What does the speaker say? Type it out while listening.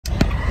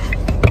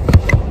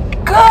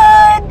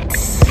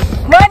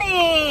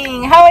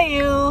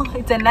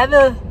It's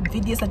another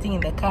video starting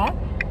in the car.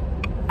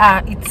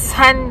 It's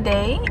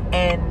Sunday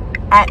and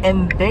I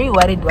am very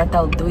worried what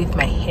I'll do with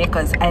my hair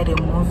because I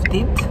removed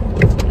it.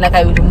 Like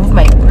I will remove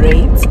my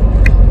braids.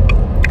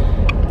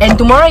 And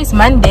tomorrow is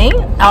Monday.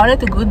 I wanted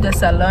to go to the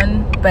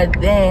salon, but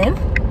then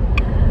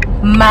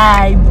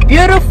my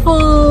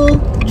beautiful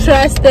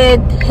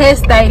trusted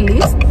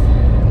hairstylist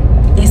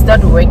is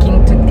not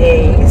working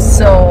today,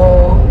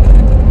 so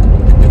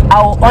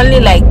I'll only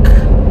like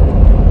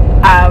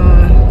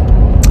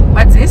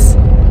what's this,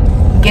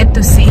 get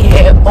to see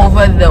her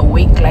over the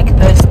week, like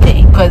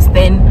Thursday, because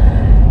then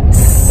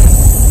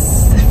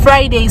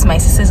Friday is my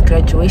sister's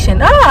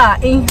graduation.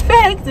 In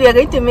fact, we are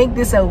going to make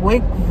this a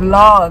week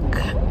vlog.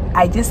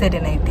 I just had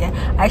an idea.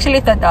 I actually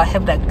thought I'll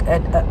have like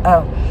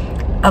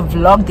a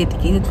vlog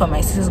dedicated for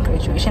my sister's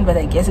graduation, but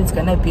I guess it's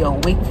gonna be a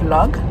week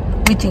vlog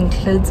which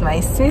includes my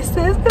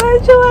sister's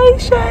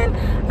graduation.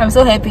 I'm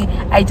so happy.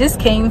 I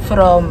just came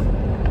from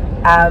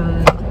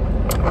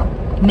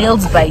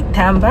Nails by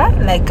Tamba.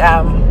 Like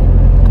I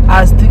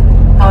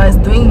was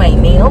doing my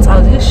nails.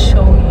 I'll just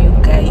show you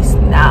guys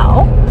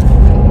now.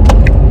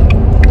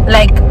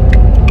 Like,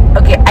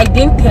 okay, I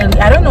didn't tell you,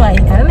 I don't know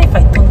if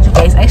I told you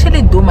guys, I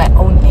actually do my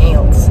own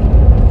nails.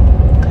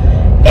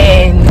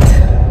 And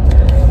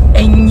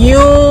a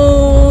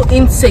new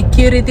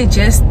insecurity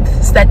just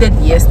started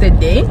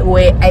yesterday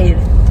where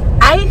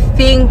I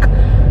think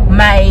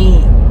my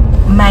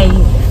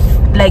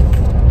like,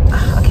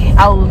 okay,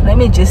 let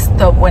me just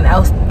stop when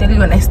I'll tell you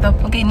when I stop.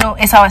 Okay, no,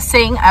 as I was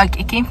saying, I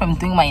came from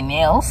doing my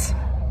nails.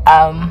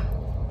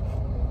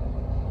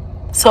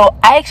 So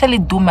I actually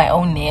do my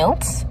own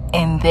nails,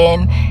 and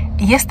then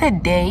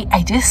yesterday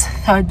I just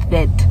thought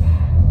that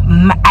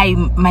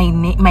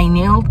my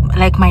nail,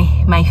 like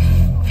my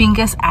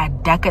fingers are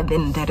darker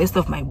than the rest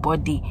of my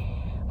body.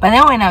 But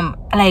then when I'm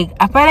like,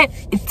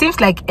 apparently it seems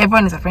like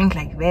everyone is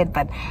apparently like that,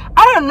 but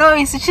I don't know,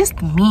 it's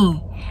just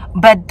me.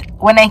 But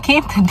when I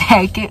came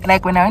today,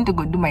 like when I went to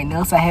go do my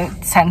nails, I had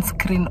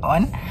sunscreen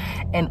on,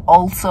 and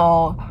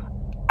also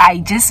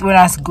when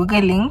I was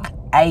googling,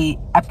 I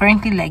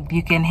apparently, like,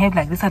 you can have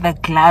like these other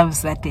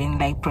gloves that can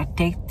like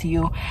protect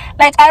you.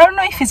 Like, I don't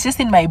know if it's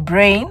just in my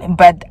brain,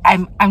 but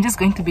I'm just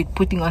going to be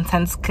putting on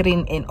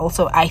sunscreen, and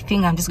also I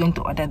think I'm just going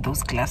to order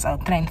those gloves. I'll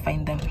try and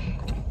find them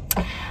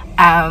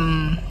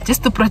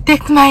just to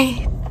protect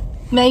my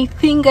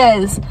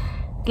fingers.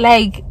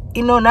 Like,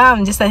 you know, now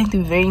I'm just starting to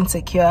be very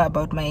insecure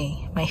about my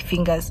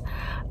fingers.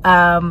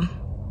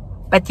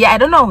 But yeah, I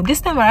don't know, this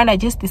time around I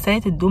just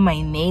decided to do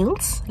my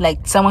nails,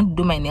 like someone to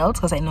do my nails,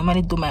 because I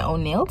normally do my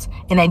own nails,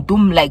 and I do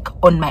like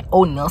on my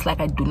own nails,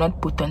 like I do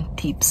not put on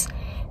tips.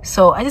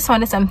 So I just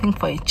wanted something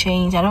for a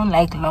change. I don't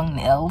like long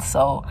nails,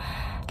 so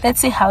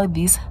let's see how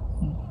this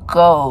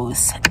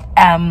goes.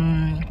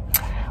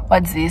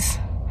 What's this?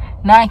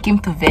 Now I came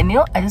to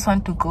Venue. I just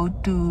want to go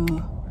to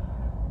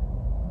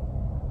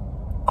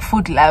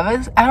Food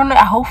Lovers. I don't know,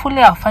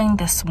 hopefully I'll find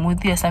the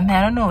smoothie or something.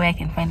 I don't know where I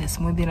can find the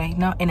smoothie right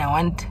now, and I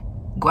want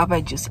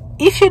guava juice.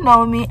 If you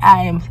know me,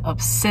 I am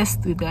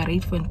obsessed with the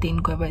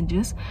Rietfontein guava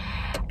juice,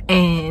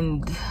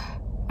 and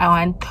I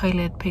want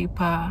toilet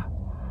paper.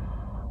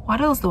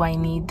 What else do I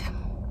need?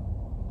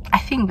 I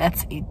think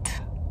that's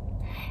it.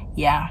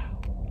 Yeah,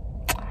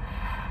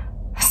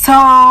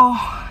 so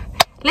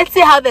let's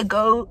see how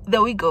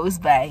the week goes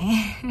by.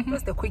 It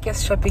was the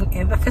quickest shopping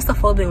ever. First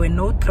of all, there were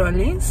no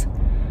trolleys.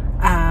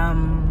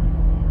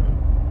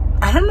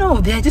 I don't know,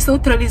 there are just no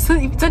trolleys. So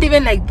it's not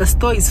even like the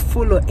store is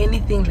full or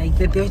anything like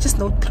that. There are just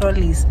no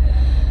trolleys.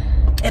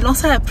 And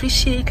also I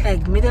appreciate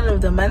like middle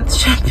of the month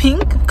shopping,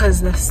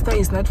 because the store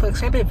is not full.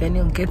 Actually,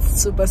 Venue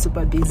gets super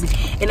busy,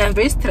 and I'm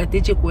very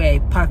strategic where I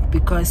park,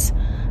 because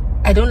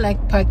I don't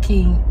like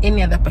parking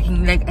any other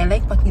parking. Like, I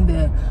like parking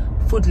the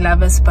Food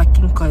Lovers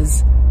parking,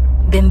 because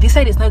then this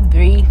side is not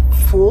very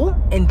full,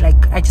 and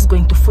like I just go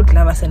into Food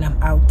Lovers and I'm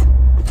out.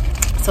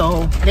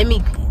 So let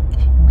me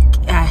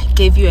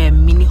gave you a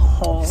mini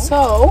haul.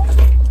 So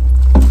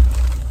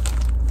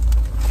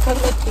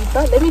toilet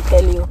paper, let me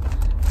tell you,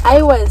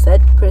 I was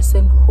that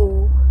person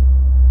who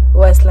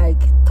was like,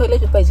 toilet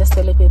paper is just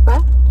toilet paper,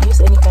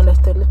 use any kind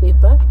of toilet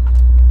paper.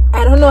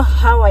 I don't know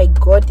how I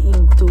got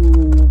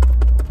into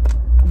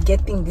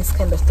getting this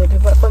kind of toilet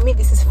paper. For me,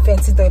 this is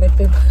fancy toilet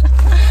paper.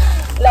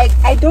 Like,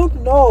 I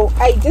don't know,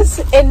 and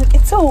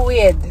it's so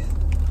weird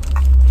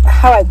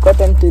how I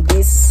got into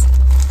these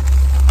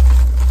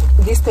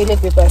toilet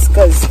papers,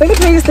 because toilet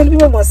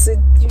paper must,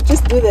 you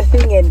just do the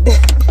thing and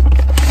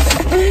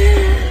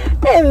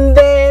and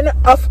then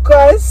of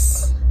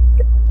course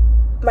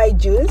my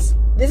juice.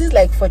 This is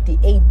like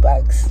 48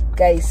 bucks,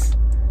 guys.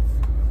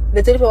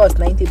 The toilet paper was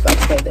 90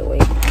 bucks, by the way.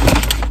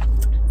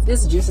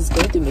 This juice is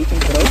going to make me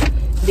grow.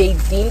 They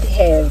didn't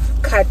have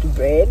cut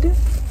bread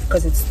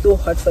because it's too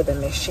hot for the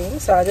machine,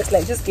 so I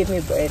was just give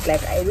me bread.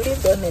 Like, I really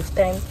don't have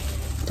time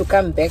to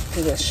come back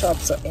to the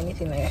shops or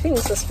anything. Like, I think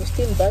this was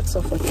 15 bucks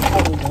or 40,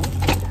 I don't know.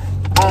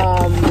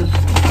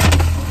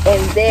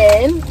 And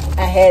then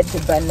I had the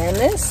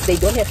bananas. They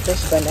don't have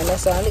fresh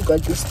bananas, so I only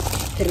got these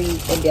 3,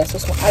 and they are so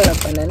small. I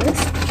love bananas.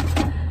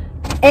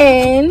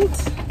 And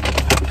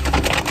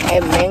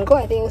a mango.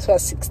 I think this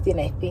was 16,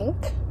 I think.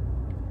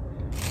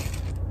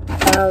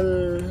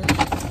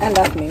 I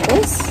love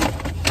mangoes.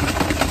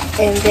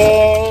 And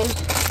then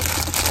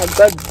I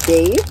got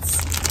dates.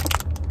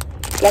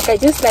 Like I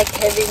just like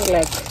having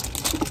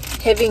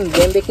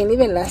them. They can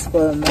even last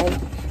for a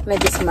month, and I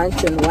just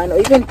munch on one or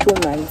even 2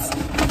 months.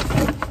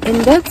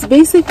 And that's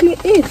basically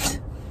it.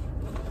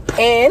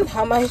 And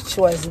how much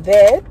was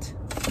that?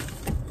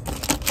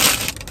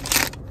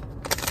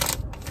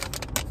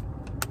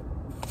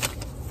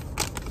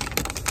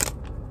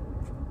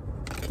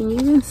 Can you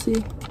even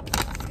see?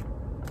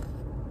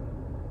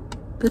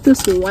 That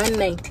was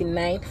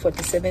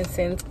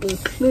 $1.99.47,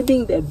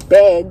 including the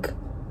bag.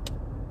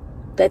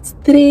 That's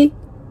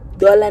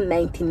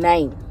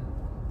 $3.99.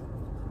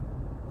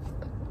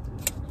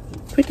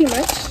 Pretty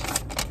much.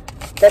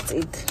 That's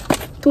it.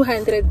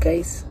 200,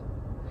 guys.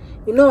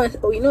 You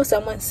know,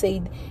 someone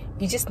said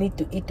you just need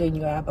to eat when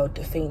you are about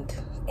to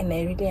faint, and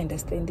I really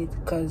understand it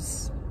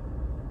because.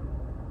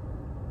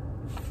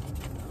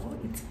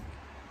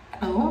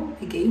 Oh,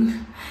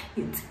 again,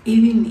 it's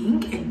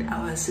evening, and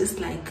I was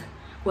just like,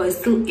 well, it's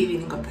still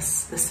evening of the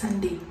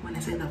Sunday when I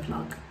said the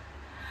vlog,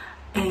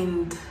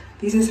 and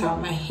this is how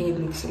my hair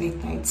looks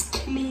right now. It's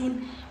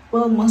clean,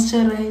 well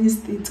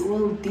moisturized, it's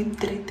well deep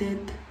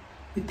treated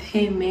with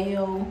hair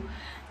mayo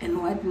and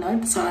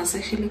whatnot. So I was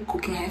actually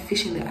cooking. I have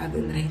fish in the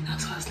oven right now,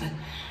 so I was like,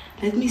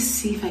 let me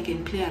see if I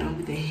can play around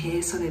with the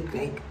hair so that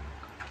like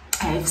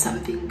I have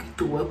something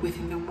to work with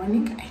in the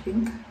morning. I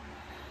think,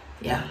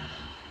 yeah.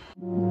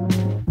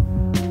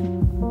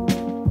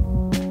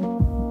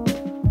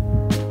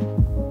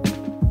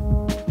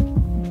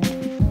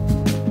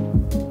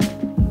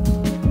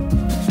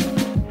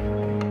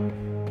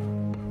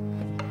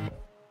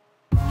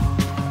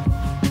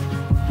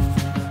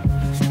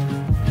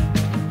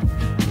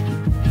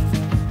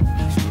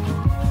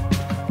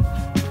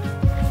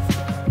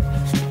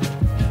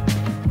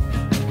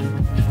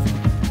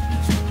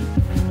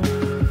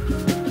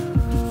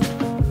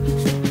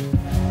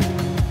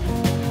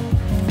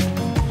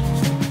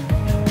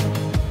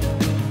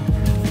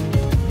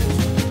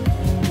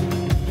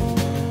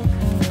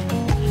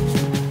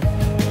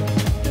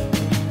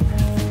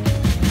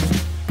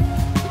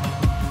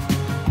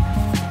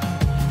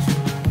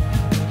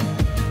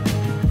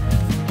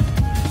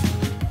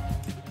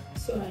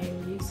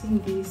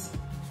 This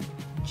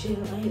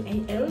gel. I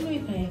don't know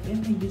if I have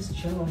ever used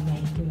gel on my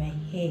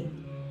hair.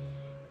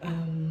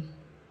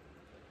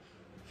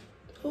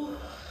 Oh,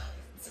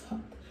 it's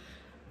hot.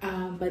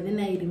 But then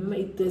I remember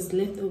it was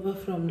left over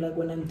from like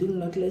when I'm doing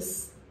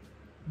knotless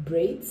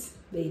braids.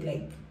 They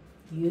like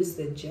use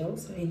the gel,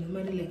 so I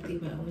normally like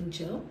take my own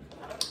gel.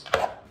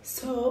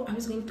 So I'm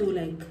just going to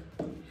like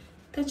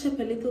touch up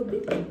a little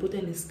bit and put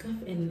on a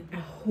scarf, and I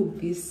hope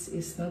this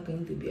is not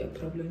going to be a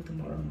problem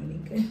tomorrow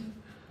morning.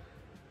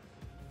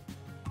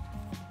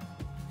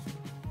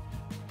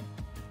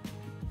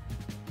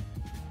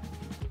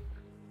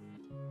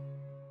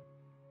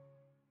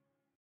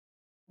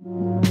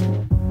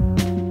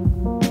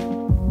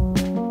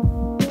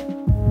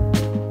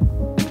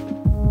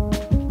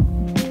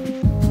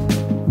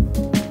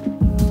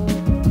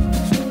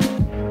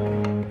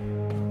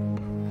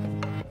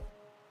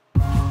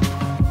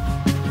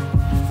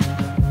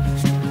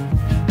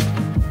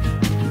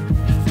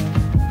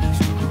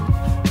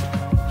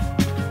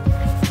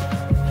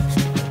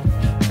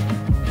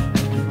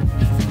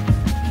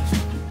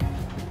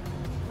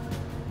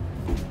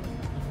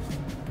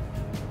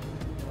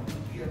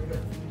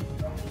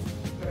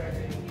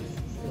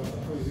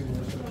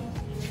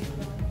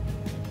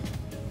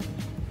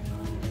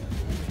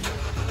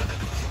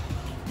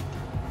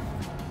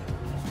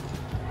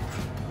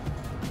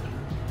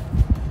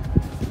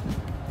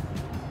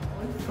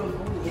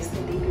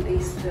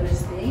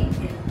 Thursday,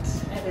 and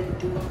I will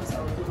do because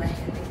I'll do my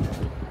hair later.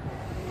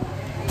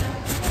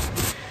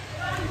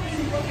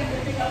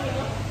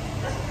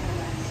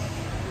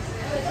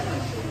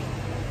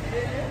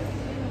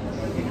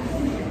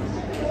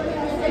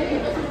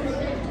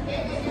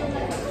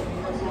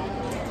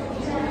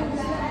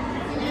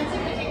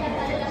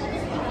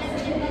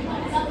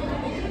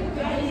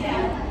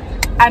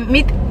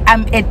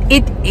 I'm at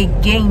it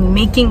again,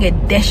 making a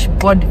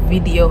dashboard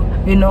video.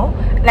 You know,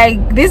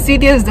 like these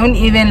videos don't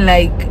even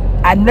like,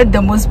 are not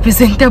the most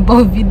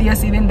presentable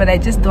videos even, but I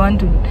just don't want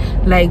to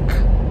like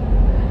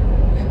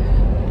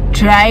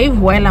drive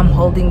while I'm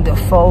holding the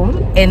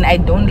phone, and I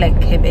don't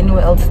like have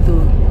anywhere else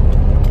to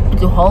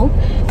hold.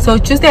 So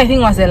Tuesday I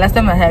think was the last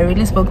time I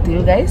really spoke to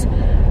you guys.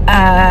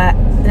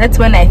 That's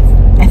when I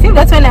think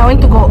that's when I went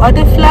to go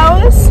order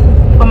flowers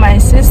for my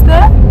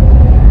sister.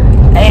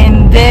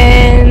 And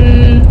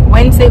then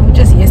Wednesday, which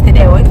was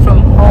yesterday, I worked from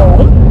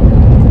home.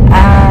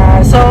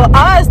 So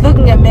I was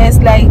looking a mess,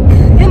 like,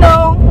 you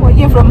know,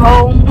 working from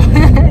home.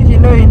 If you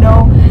know, you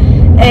know.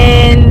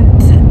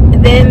 And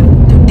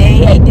then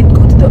today I did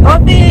go to the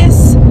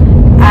office.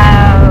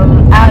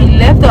 I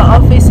left the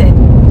office at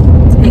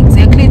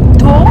exactly 2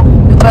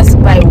 because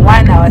by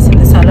 1 I was in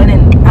the salon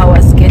and I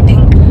was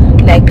getting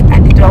like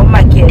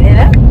Mama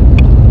Kelera.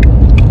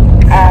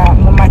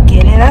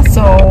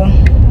 So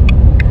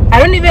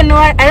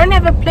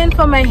plan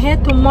for my hair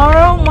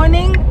tomorrow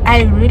morning?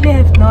 I really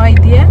have no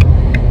idea,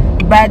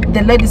 but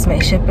the Lord is my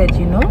shepherd,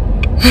 you know.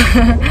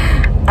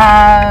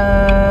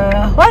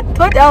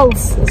 What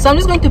else? So I'm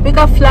just going to pick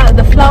up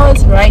the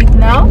flowers right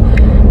now,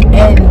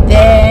 and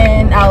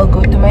then I'll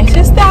go to my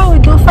sister. We'll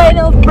do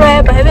final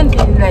prep. I haven't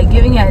been like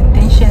giving her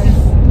attention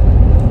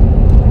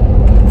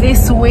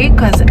this week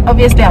because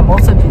obviously I'm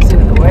also busy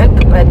with work,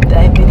 but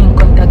I've been in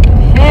contact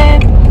with her.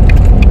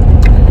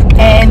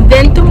 And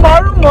then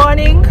tomorrow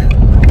morning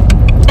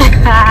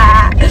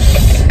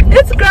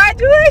it's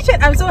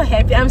graduation. I'm so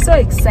happy, I'm so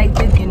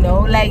excited, you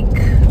know. Like,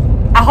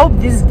 I hope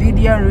this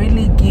video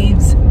really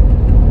gives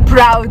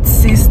proud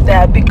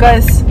sister,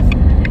 because,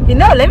 you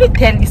know, let me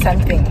tell you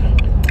something,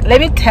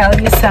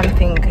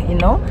 you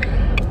know.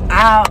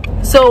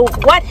 So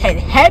what had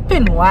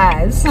happened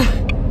was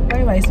why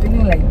am I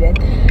speaking like that?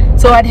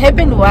 So what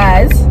happened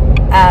was,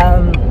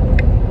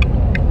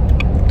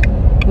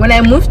 when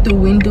I moved to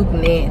Windhoek,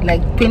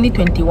 like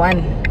 2021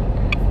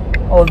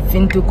 or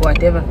Windhoek,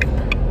 whatever,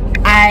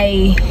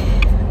 I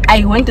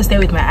went to stay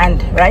with my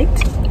aunt, right?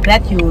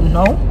 That you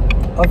know,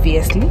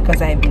 obviously,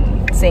 because I've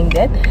been saying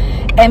that.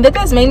 And that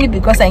was mainly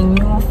because I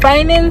knew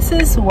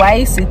finances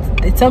wise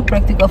it's not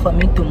practical for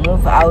me to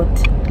move out,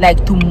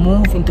 like to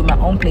move into my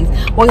own place.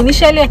 Well,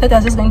 initially I thought I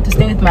was just going to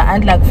stay with my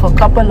aunt like for a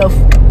couple of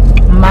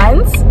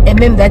months, and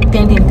then that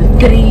turned into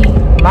 3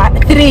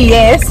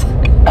 years.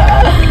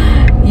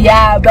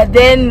 Yeah, but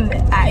then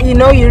you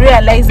know, you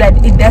realize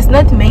that it does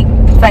not make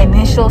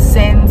financial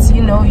sense,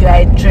 you know. You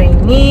are a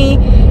trainee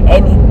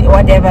and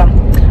whatever.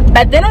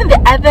 But then on the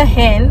other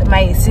hand,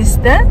 my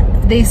sister,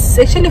 there's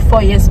actually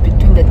 4 years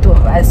between the two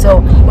of us.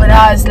 So when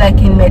I was like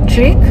in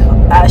matric,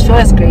 she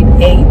was grade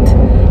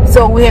 8,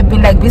 so we have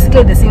been like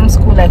basically the same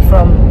school, like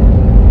from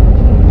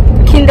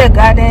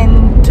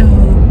kindergarten to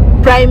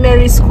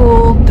primary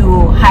school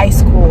to high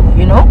school,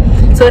 you know.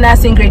 So when I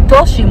was in grade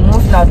 12, she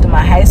moved now to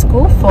my high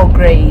school for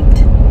grade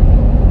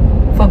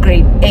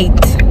 8.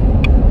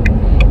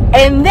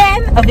 And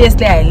then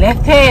obviously I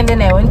left her, and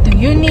then I went to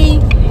uni.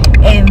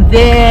 And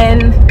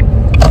then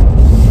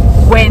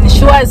when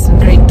she was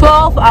grade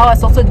 12, I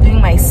was also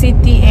doing my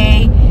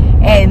CTA.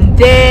 And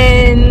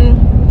then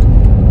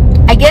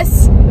I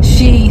guess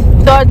she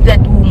thought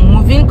that we were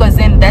moving, because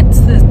then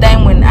that's the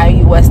time when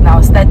I was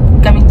now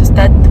coming to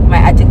start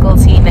my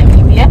articles here in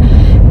Namibia.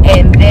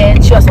 And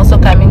then she was also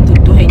coming to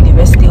do her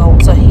university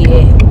also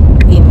here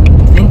in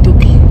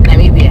Windhoek,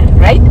 Namibia,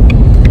 right?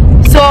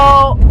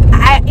 So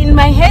in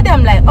my head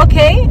I'm like,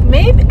 okay,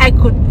 maybe I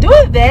could do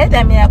that.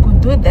 I mean, I could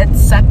do that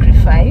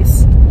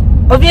sacrifice.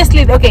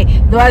 Obviously, okay,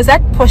 there was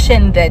that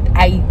portion that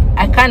I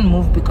can't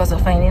move because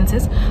of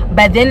finances,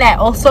 but then I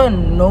also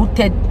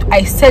noted,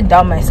 I sat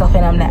down myself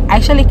and I'm like, I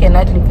actually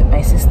cannot live with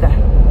my sister.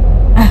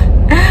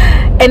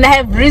 And I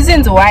have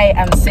reasons why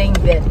I'm saying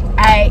that.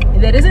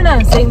 The reason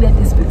I'm saying that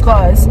is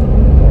because,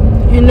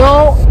 you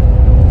know,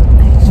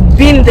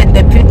 being the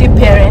deputy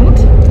parent,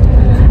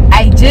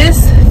 I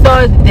just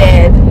thought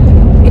that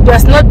it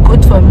was not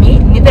good for me,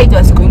 neither it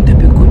was going to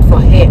be good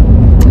for her.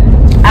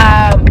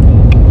 I'm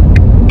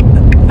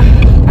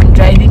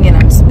driving and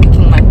I'm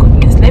speaking, my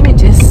goodness. Let me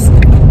just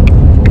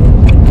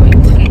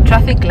wait. Okay,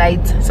 traffic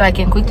lights, so I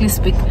can quickly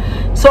speak.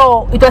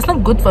 So it was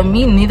not good for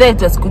me, neither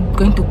it was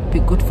going to be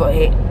good for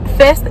her.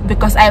 First,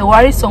 because I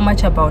worry so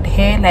much about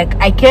her, like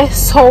I care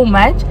so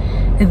much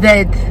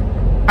that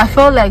I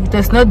felt like it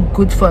was not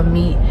good for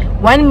me.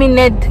 1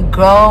 minute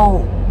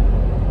girl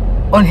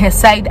on her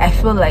side, I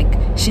feel like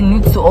she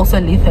needs to also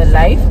live her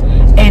life,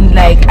 and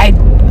like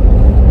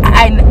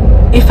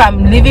if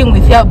I'm living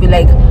with her, I'll be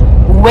like,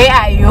 where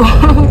are you?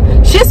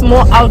 She's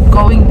more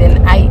outgoing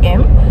than I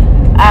am,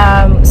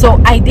 so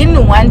I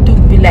didn't want to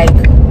be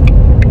like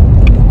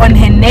on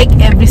her neck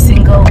every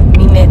single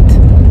minute,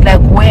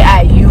 like, where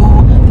are you?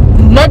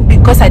 Not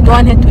because I don't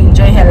want her to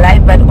enjoy her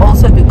life, but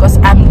also because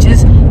I'm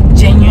just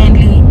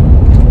genuinely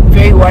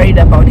very worried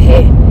about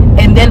her.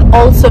 And then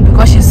also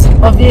because she's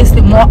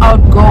obviously more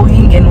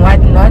outgoing and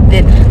whatnot,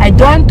 then I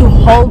don't want to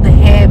hold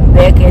her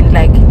back and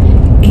like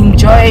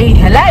enjoy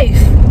her life,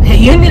 her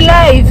uni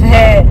life,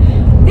 her,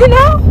 you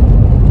know,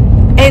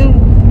 and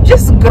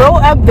just grow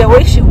up the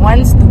way she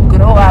wants to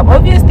grow up.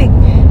 Obviously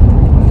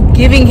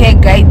giving her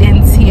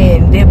guidance here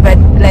and there, but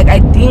like I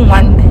didn't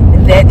want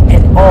that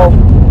at all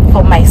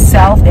for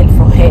myself and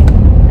for her.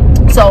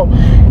 So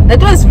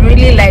that was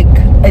really like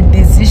a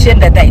decision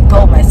that I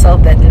told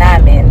myself that, nah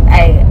man,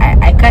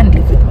 I can't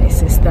live with my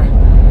sister.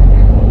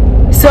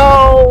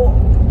 So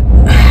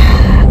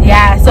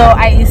yeah, so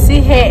I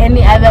see her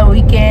any other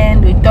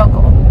weekend, we talk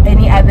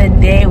any other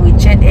day, we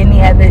chat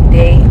any other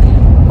day.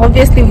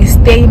 Obviously we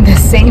stay in the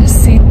same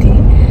city,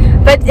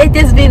 but it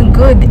has been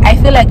good. I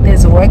feel like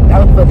this worked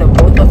out for the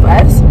both of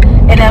us,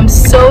 and I'm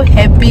so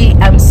happy,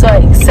 I'm so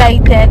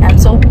excited, I'm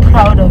so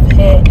proud of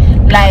her.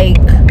 Like,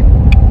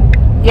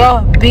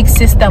 your big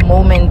sister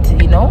moment,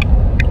 you know.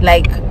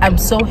 Like, I'm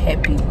so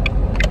happy,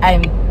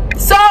 I'm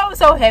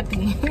so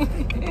happy.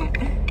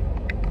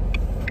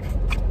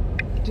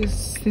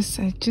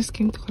 I just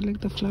came to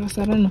collect the flowers.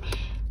 I don't know,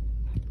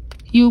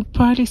 You'll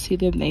probably see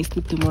them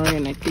nicely tomorrow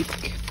when I take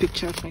a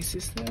picture of my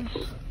sister.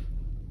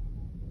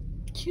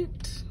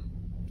 Cute.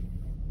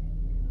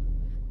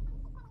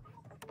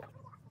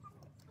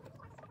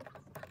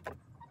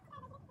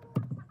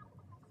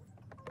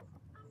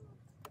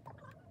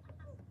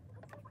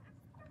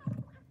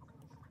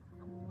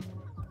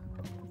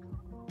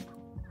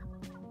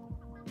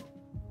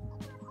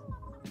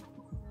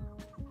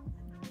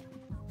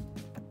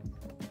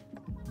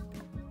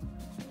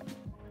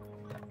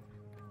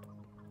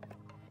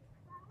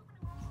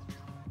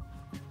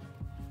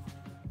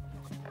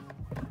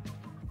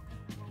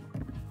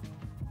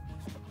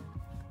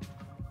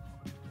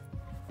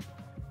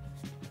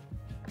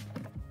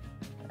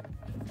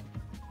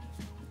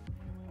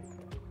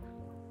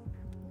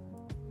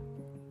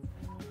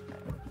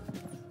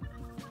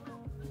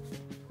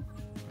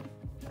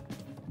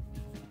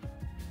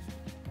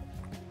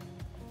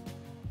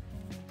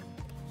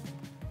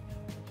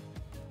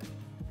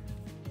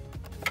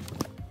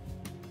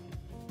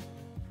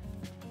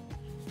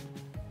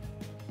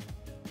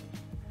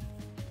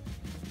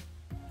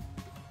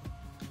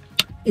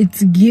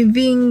 It's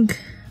giving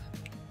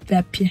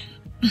tapia.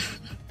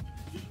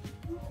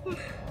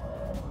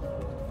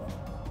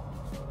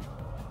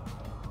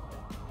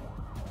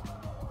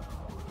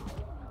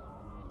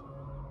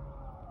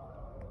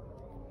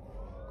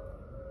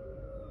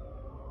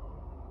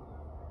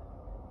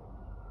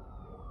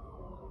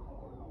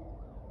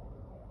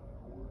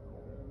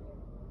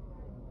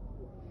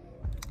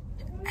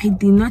 I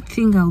did not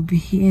think I'll be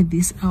here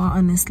this hour,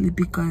 honestly,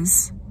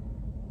 because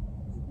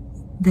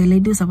the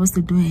lady was supposed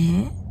to do her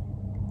hair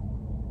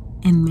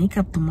and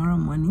makeup tomorrow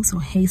morning, so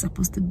hair is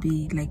supposed to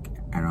be like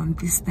around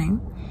this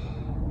time.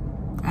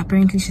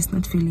 Apparently she's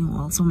not feeling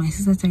well, so my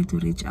sister tried to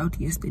reach out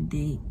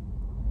yesterday,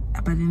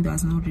 but then there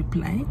was no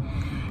reply.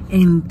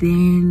 And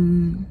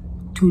then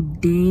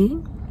today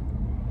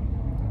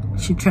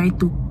she tried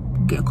to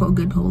get hold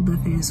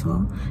of her as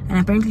well, and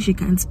apparently she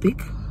can't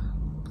speak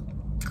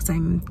because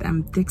I'm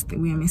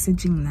texting, we are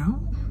messaging now,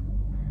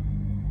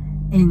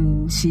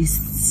 and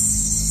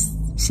she's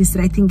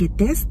writing a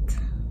test,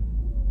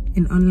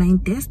 an online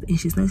test, and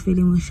she's not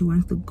feeling well. She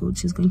wants to go.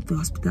 She's going to the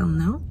hospital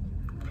now.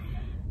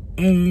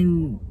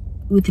 And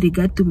with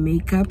regard to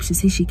makeup, she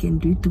says she can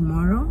do it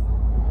tomorrow.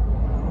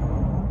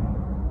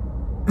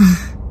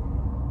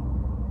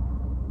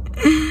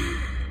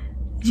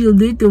 She'll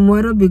do it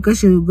tomorrow because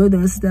she'll go to the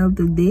hospital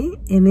today,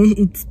 and then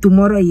it's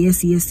tomorrow.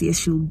 Yes,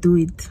 she'll do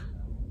it.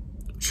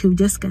 She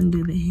just can't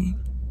do the hair.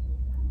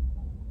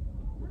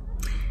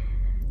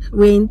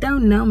 We're in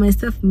town now. My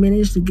staff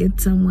managed to get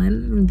someone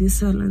in these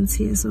salons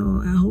here,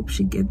 so I hope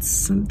she gets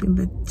something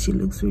that she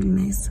looks really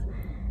nice.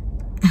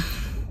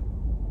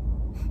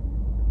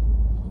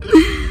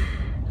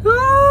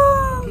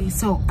 Okay,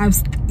 so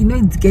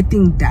it's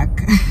getting dark.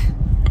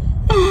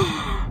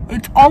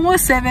 It's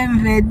almost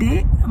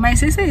 7:30. My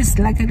sister is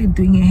luckily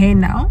doing her hair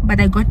now, but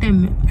I got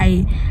them.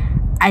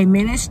 I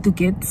managed to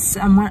get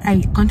someone.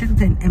 I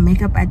contacted a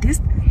makeup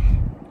artist,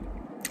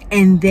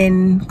 and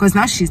then because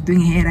now she's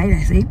doing her hair, right?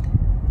 I said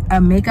a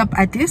makeup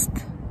artist,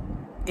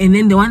 and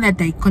then the one that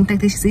I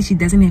contacted, she said she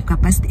doesn't have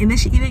capacity, and then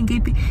she even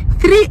gave me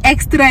 3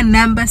 extra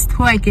numbers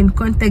who I can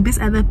contact. This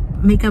other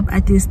makeup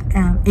artist,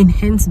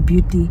 Enhance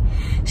Beauty,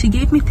 she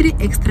gave me 3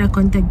 extra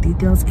contact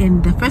details,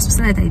 and the first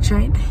person that I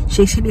tried,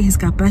 she actually has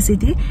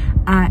capacity,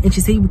 and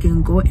she said we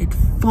can go at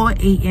 4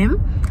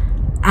 a.m.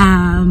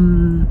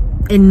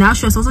 And now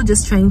she was also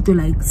just trying to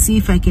like see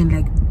if I can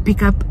like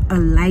pick up a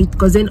light,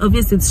 because then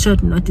obviously it's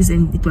short notice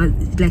and it was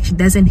like she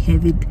doesn't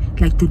have it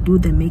like to do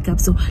the makeup.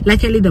 So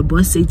luckily the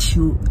boss said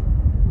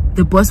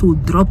the boss will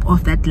drop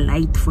off that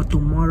light for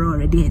tomorrow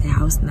already at the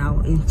house now,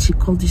 and she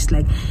called, she's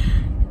like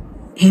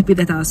happy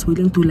that I was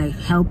willing to like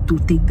help to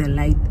take the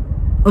light,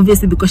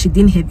 obviously because she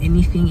didn't have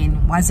anything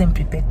and wasn't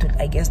prepared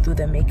to, I guess, do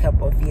the makeup,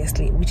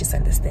 obviously, which is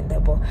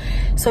understandable.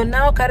 So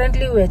now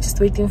currently we're just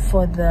waiting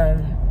for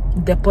the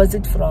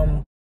deposit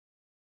from,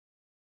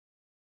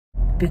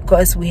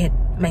 because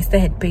my sister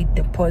had paid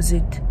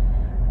deposit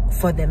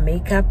for the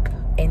makeup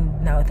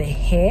and now the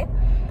hair,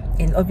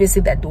 and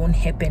obviously that won't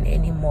happen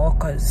anymore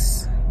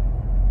because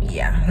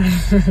yeah.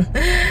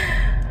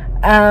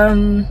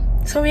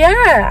 So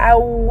yeah,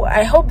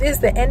 I hope this is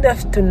the end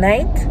of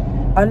tonight,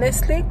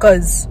 honestly,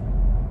 because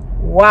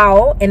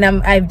wow. And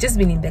I've just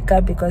been in the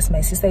car because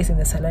my sister is in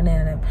the salon,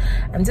 and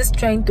I'm just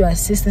trying to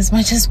assist as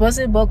much as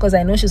possible because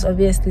I know she's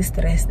obviously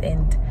stressed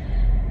and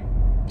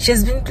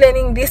she's been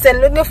planning this and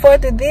looking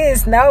forward to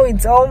this. Now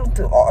it's all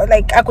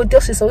like I could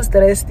tell she's so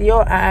stressed.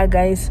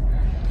 Guys.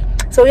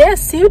 So yeah,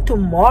 see you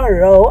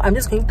tomorrow. I'm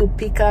just going to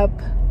pick up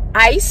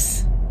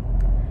ice,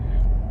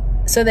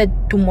 so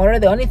that tomorrow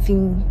the only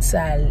things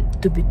are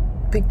to be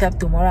picked up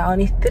tomorrow are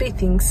only 3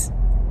 things.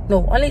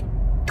 No, only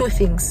 2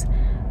 things: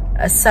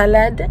 a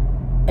salad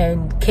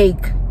and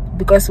cake,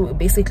 because we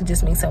basically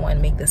just made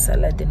someone make the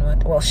salad and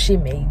what, well, she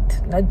made,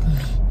 not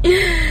me.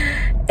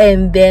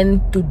 And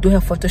then to do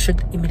her photo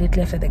shoot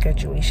immediately after the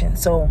graduation.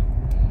 So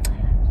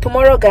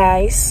tomorrow,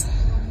 guys.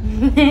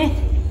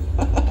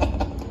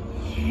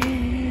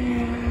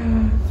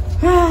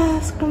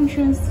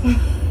 Scrumptious.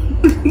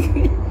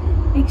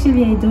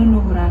 Actually, I don't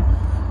know, bruh.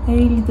 I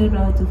really don't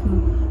know how to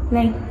feel.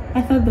 Like,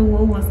 I thought the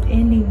world was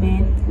ending,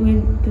 man,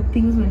 when the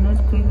things were not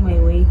going my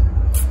way.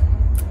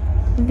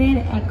 And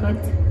then I got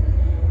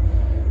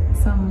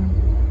some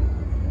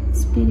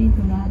spirit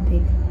in that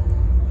day.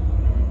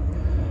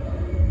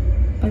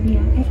 But yeah,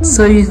 I don't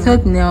So know, you bruh.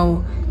 thought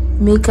now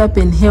makeup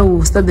and hair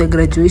will stop the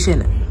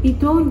graduation? It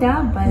don't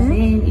that, but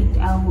then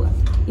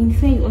in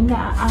fact, on the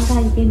I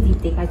can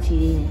take a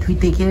chill. We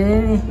take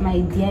it. My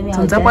dear, I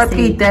So what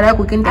we tell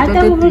we can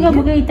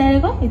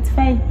it's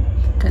fine.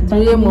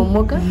 Kaduye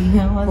momoka.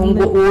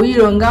 Ongo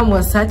oironga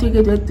mo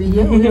certificate to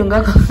ye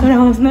oironga. But I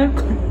was not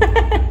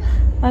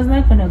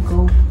gonna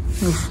go.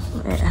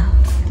 Yeah.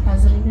 I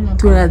was really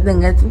not.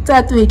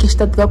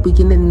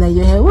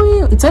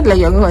 It's not like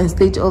you're going on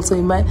stage also.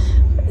 You might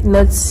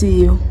not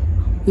see you.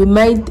 You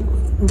might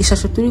you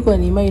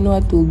know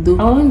what to do.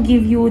 I won't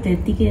give you the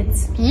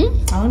tickets. I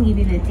won't give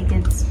you the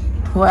tickets.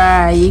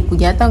 Why?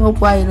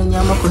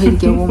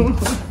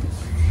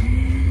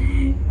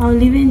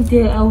 I'll even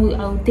tell.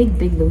 I'll take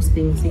back those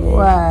things. Yeah.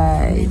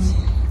 Why?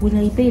 Will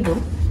I pay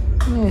though?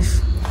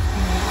 Yes.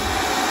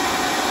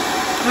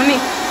 Money.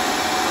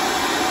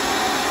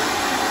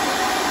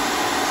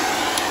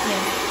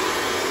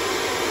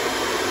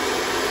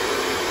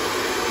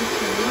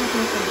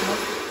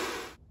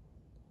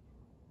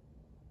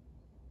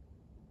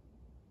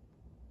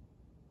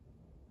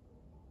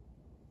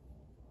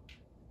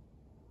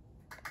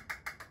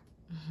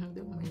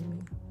 Don't mind me.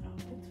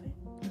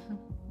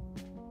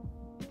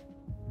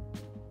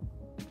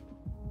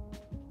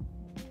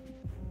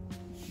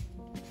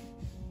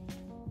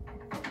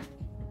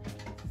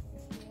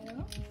 No,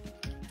 that's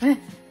fine.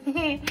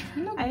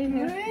 Look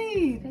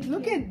great.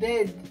 Look at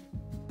that.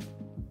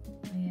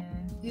 Yeah.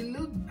 You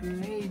look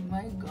great.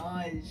 My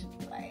gosh.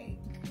 Like.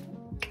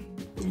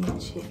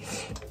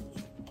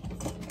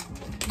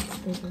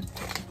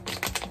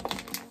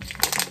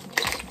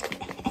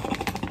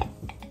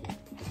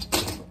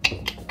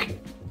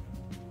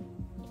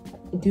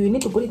 Do you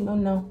need to put it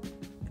on now?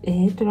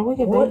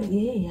 What?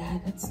 Yeah,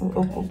 that's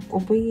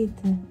okay.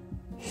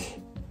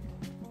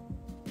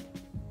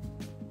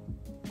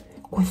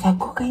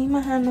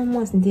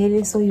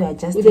 So you are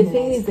just the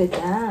thing is that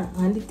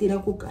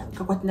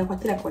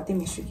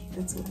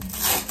that's all.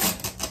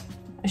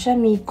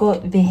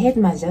 Shamiko, the head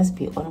must just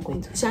be on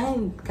going to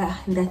shine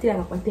ndatira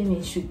kakwate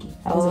meshuki.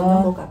 That's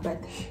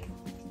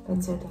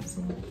what I'm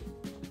saying.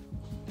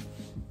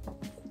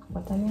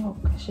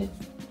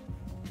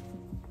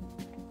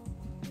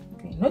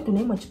 Okay, not to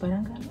name much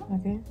paranga.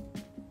 Okay.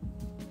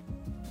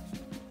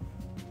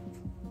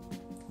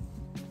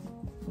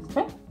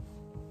 Okay.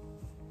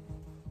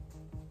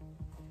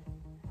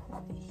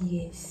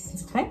 Yes.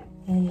 It's fine.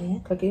 Yeah.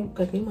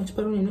 Kake much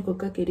paranga niko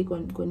kakeri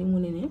koni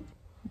munene.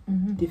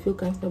 Do you feel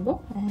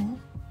comfortable?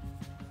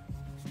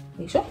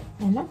 You sure?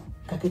 No.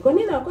 Kake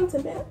koni na kwanza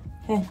mbele.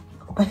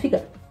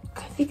 Ukafika.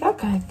 Kafika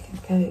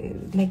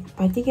like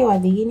patike wa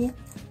digini.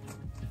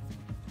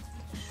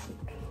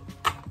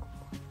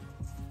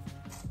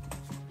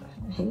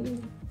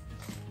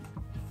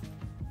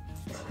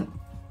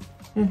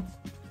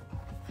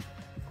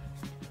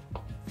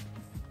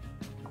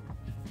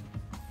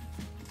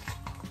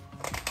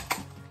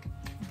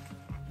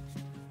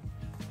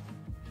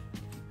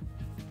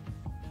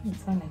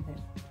 It's fine like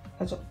that.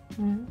 That's all.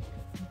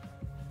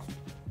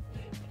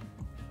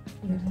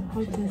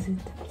 How does it?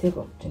 Take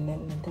up to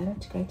Nandara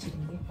Chikai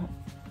Chilingi.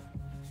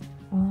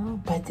 Oh,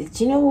 but do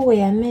you know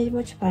where I made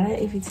much para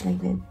if it's like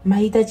that?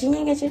 Mahita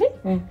chinyenge chile?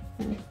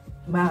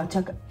 Wow,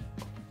 chaka.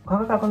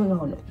 Kaka coming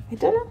on. I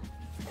don't know.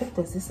 What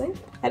does this say?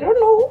 I don't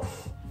know.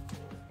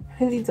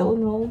 I really don't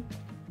know.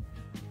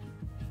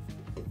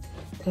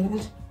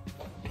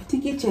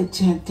 Take it to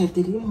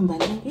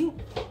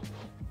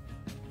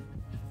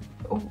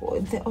Oh,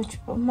 the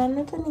ocho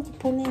manota ni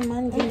kipone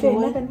man okay,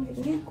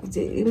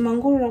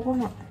 manguru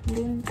rapoma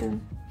then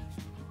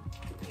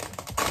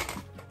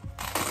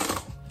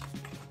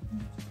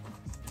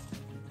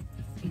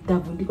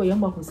itavundiko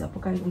yamba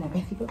kuzapoka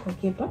nakafika kwa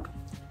kepa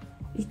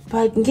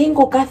but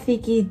ngengo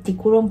kafiki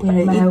tikuro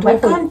mpwela I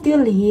can't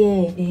tell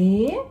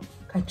here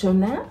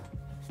kachona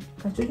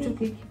kachuchu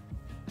kiki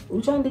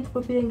uchande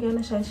tipopire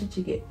ngeona shashi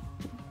chike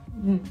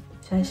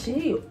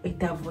shashi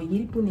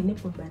itavoyiri punene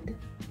pobanda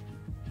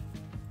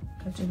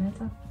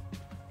Kachaneta.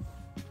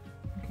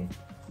 Okay.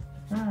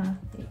 Okay.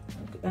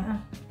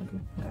 Okay.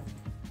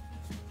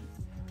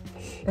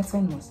 That's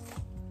fine, most.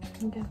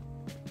 Okay.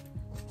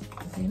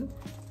 Then,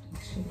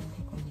 actually,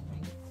 take on the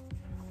mind.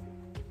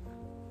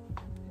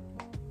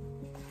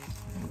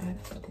 But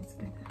it's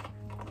better.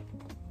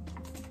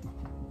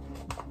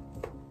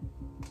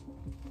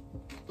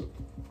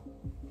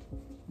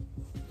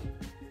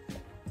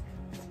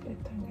 It's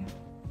better, yeah.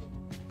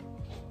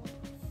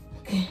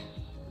 Okay.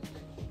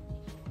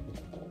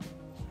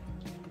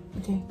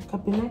 Okay,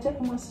 kabinacha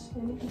kama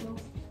sisheni kidogo.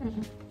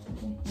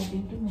 Okay,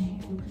 ndio mimi.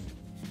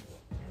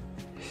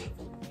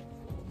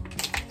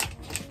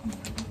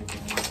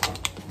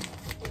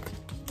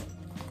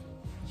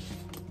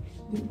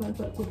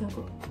 Dibaba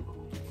kutako.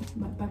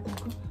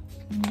 Mapatako.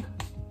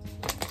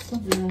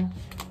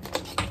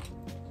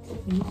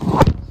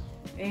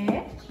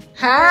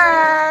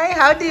 Hi,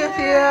 how do you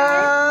feel?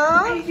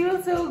 I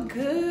feel so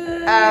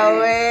good.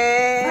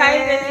 Away.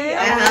 Finally,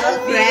 I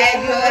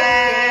graduate.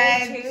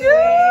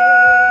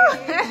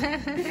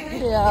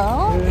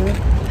 Yeah.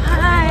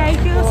 Hi, I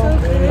feel so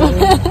good.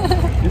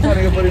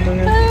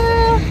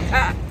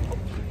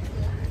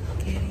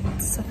 Getting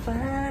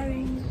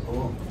safari.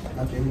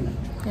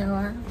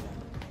 Yeah.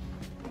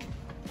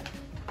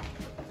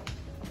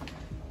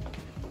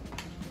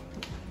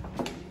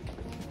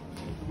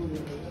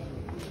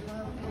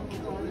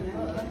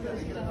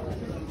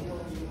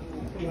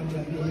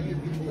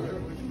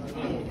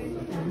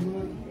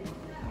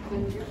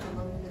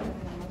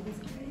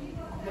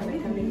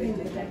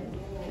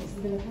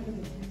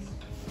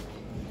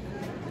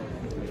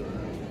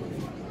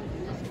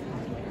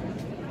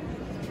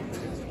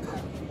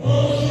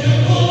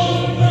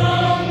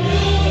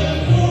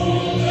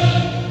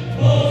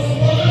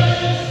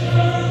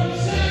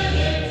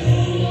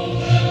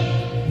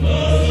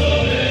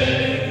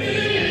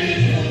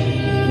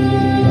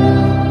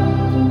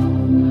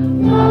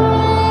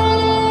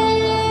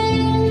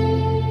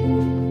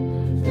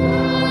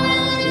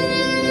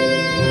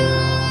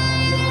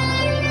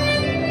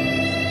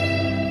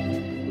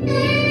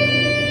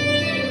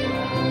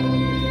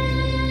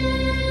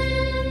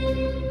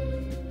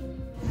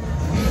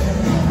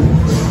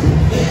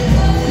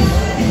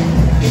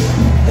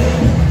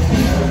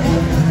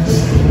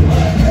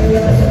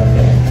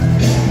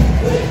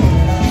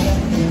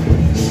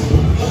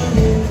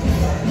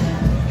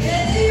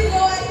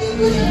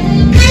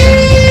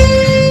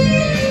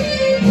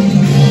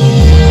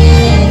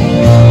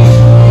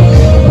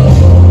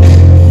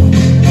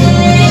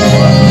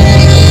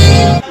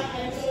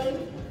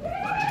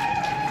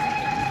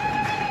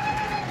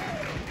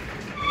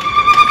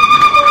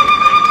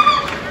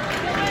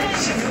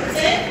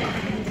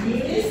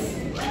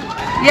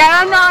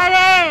 Yeah, no,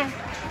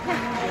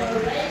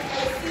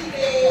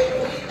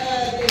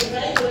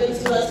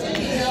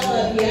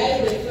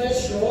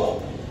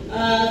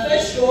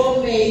 First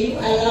row, may you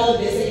allow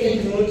the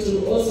second row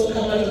to also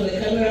come out of the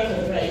camera?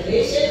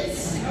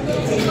 Congratulations.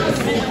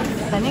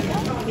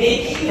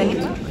 Thank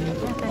you.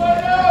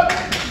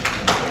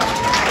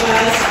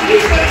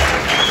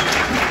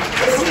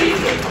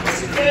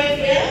 Speaker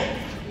here,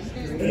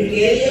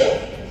 Regalia,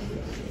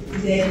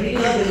 the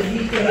winner of the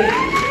victory.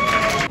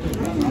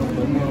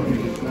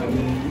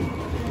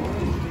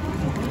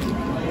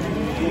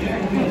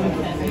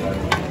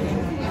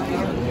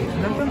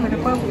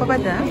 Apa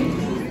dah?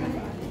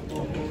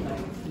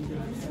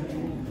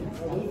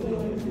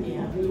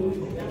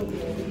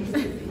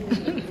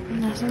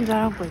 Nasaan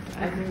jarang po?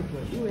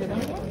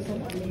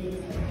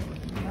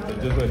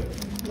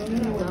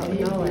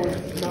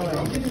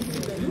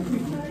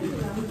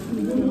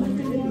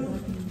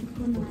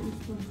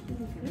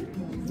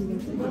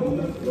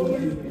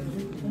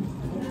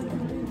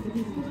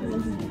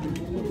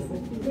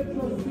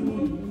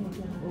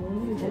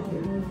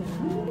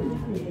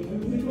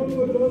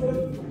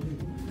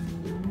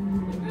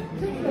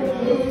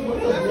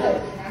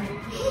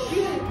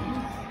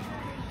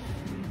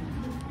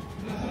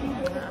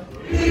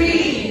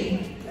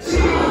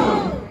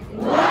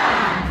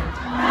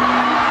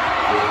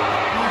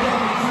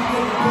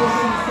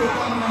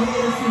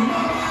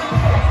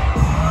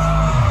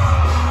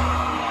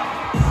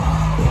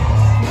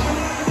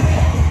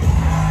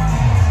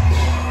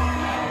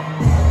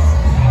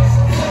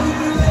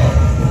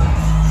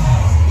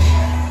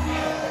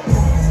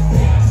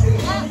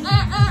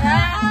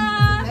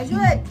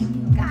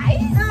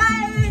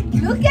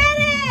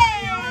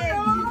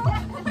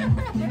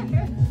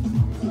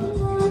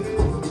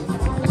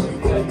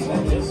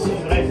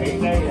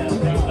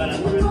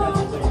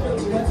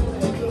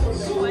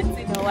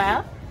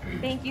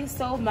 Thank you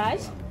so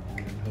much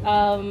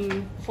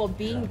for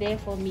being there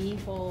for me,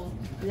 for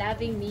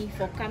loving me,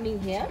 for coming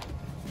here.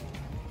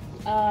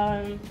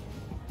 I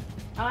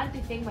want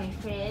to thank my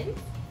friends.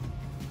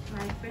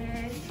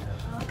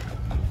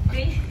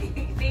 They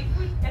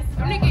put us